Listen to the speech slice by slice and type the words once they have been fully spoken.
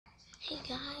Hey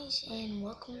guys, and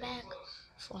welcome back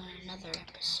for another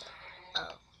episode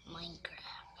of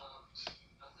Minecraft.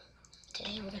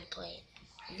 Today we're gonna play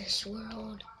this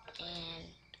world, and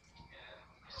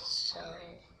so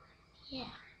yeah,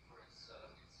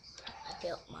 I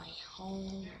built my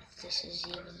home. If this is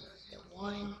even the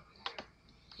one,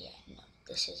 yeah, no,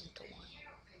 this isn't the one.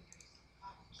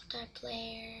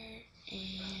 Multiplayer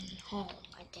and home,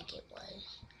 I think it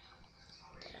was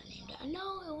that I named it.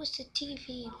 No, it was the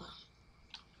TV one.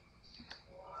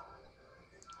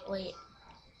 Wait,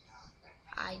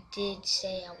 I did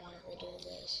say I wanted to do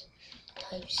this.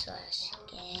 Type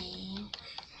 / game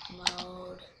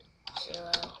mode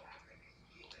 0. I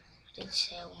did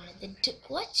say I wanted to do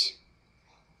what?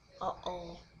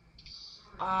 Uh-oh.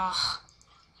 Ah,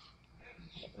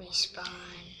 hit respawn.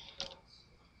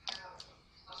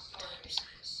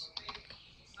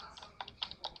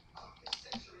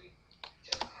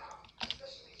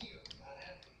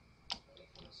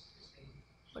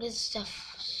 What is stuff?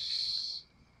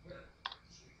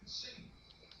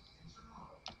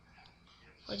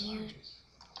 What do you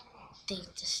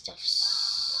think the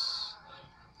stuff's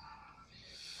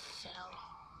fell?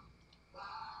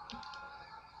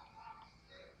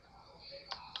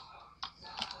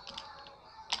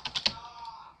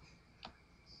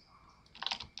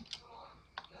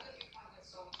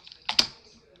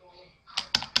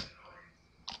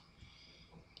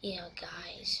 Yeah,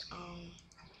 guys,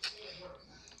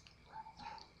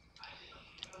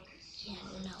 yeah,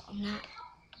 no, I'm not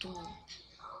doing,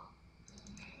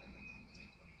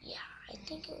 yeah, I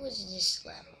think it was this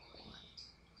level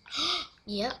one.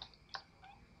 Yep.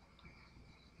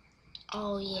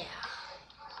 Oh, yeah.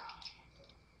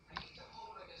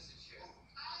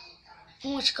 Who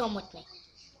wants to come with me?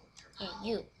 Hey,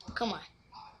 you, come on.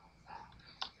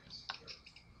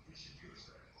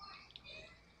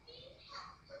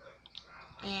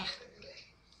 Yeah.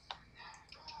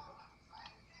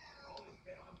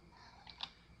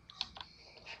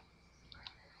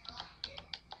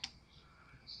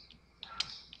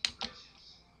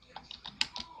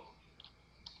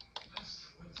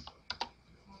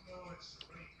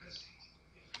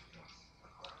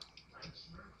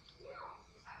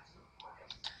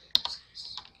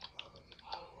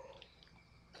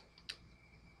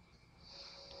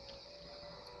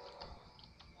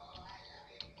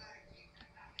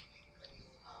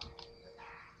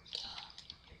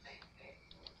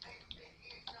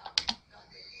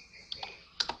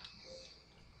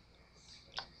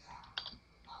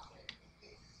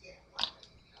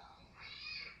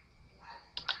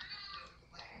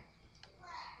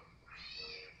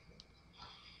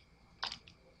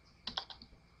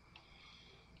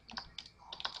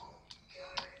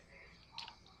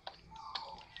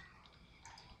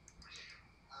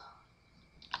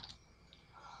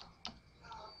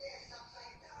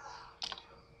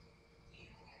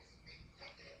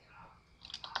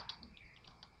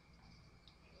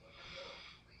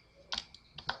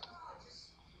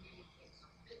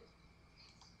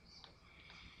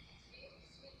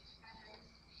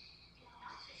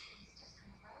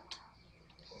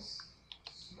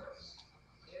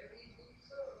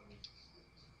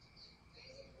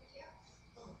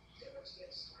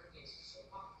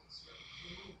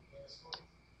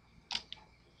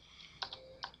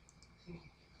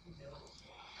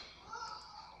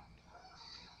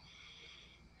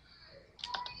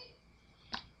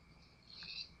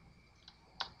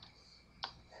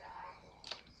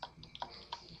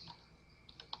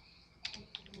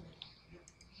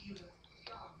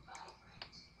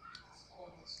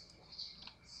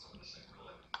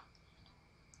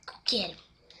 Get him.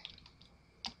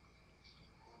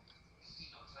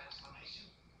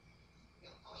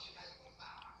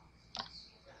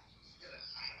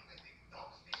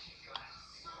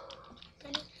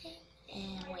 Anything?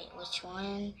 And wait, which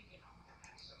one?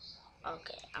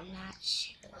 Okay, I'm not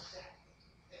sure.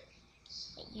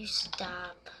 Wait, you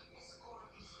stop.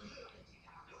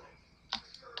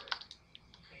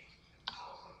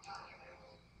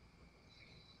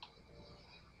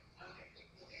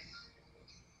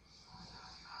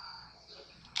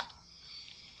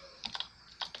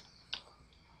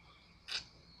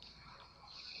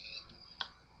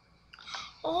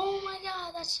 Oh my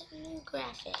god, that's new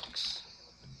graphics.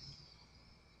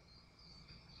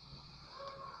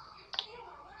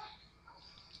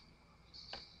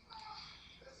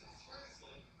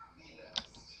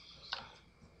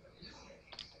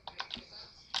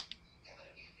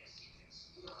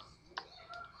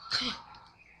 Come on.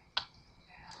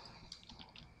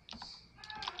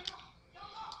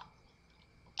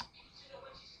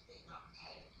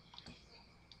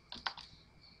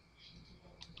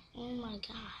 Oh my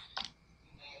god.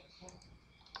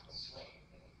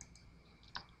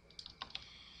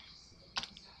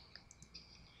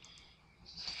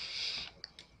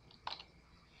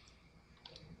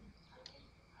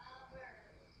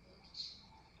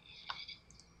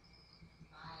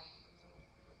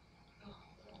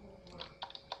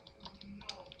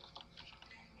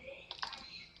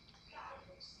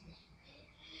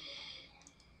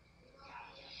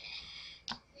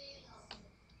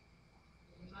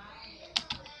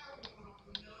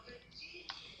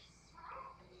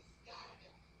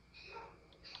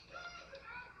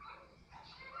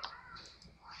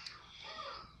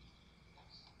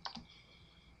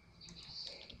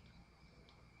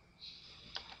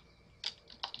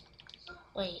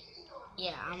 Wait,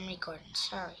 yeah, I'm recording.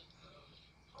 Sorry,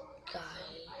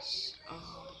 guys.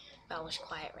 That was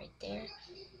quiet right there.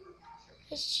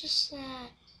 It's just that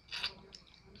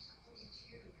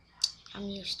I'm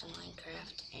used to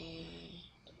Minecraft, and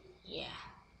yeah,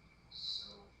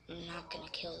 I'm not gonna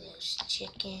kill those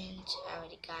chickens. I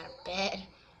already got a bed.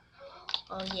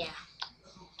 Oh yeah,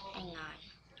 hang on.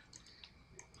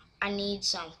 I need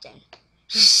something.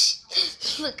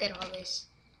 Look at all this.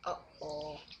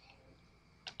 Uh-oh.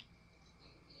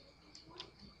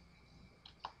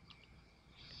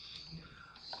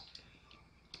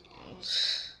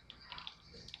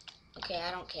 Okay,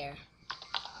 I don't care.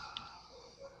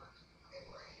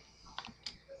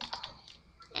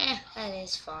 That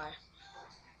is far.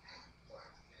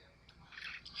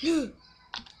 Wait,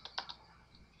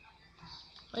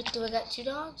 do I got 2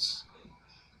 dogs?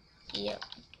 Yep.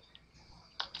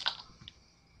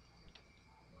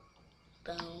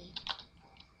 Boom.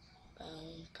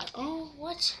 Boom. Boom. Oh,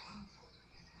 what?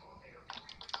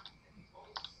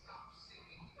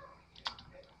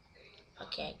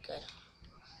 Okay, good.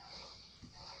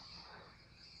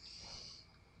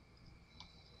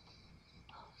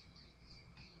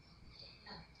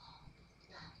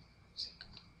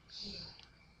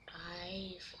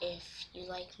 If you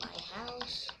like my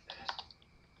house,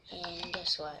 and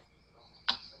guess what?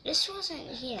 This wasn't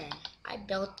here. I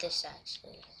built this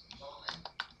actually.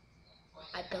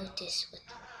 I built this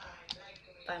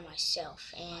by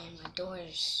myself, and my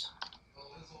door's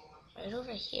right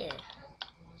over here.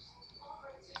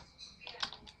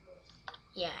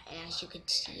 Yeah, and as you can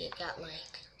see, it got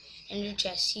like ender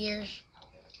chests here,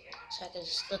 so I can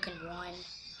just look in one.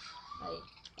 Like,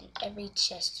 in every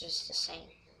chest is the same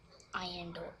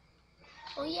iron door.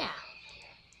 Oh yeah,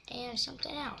 and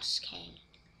something else came.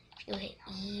 If you hit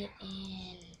E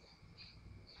and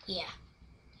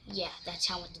yeah, that's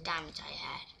how much diamonds I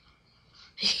had.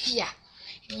 Yeah,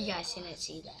 if you guys didn't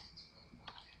see that,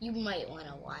 you might want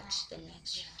to watch the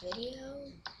next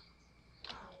video.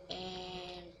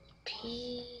 And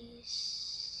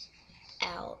peace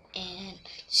out. And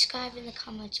subscribe in the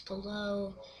comments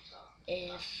below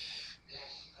if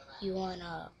you want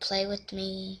to play with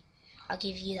me. I'll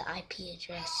give you the IP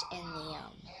address in the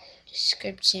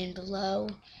description below.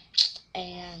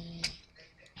 And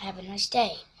have a nice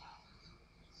day.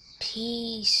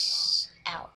 Peace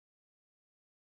out.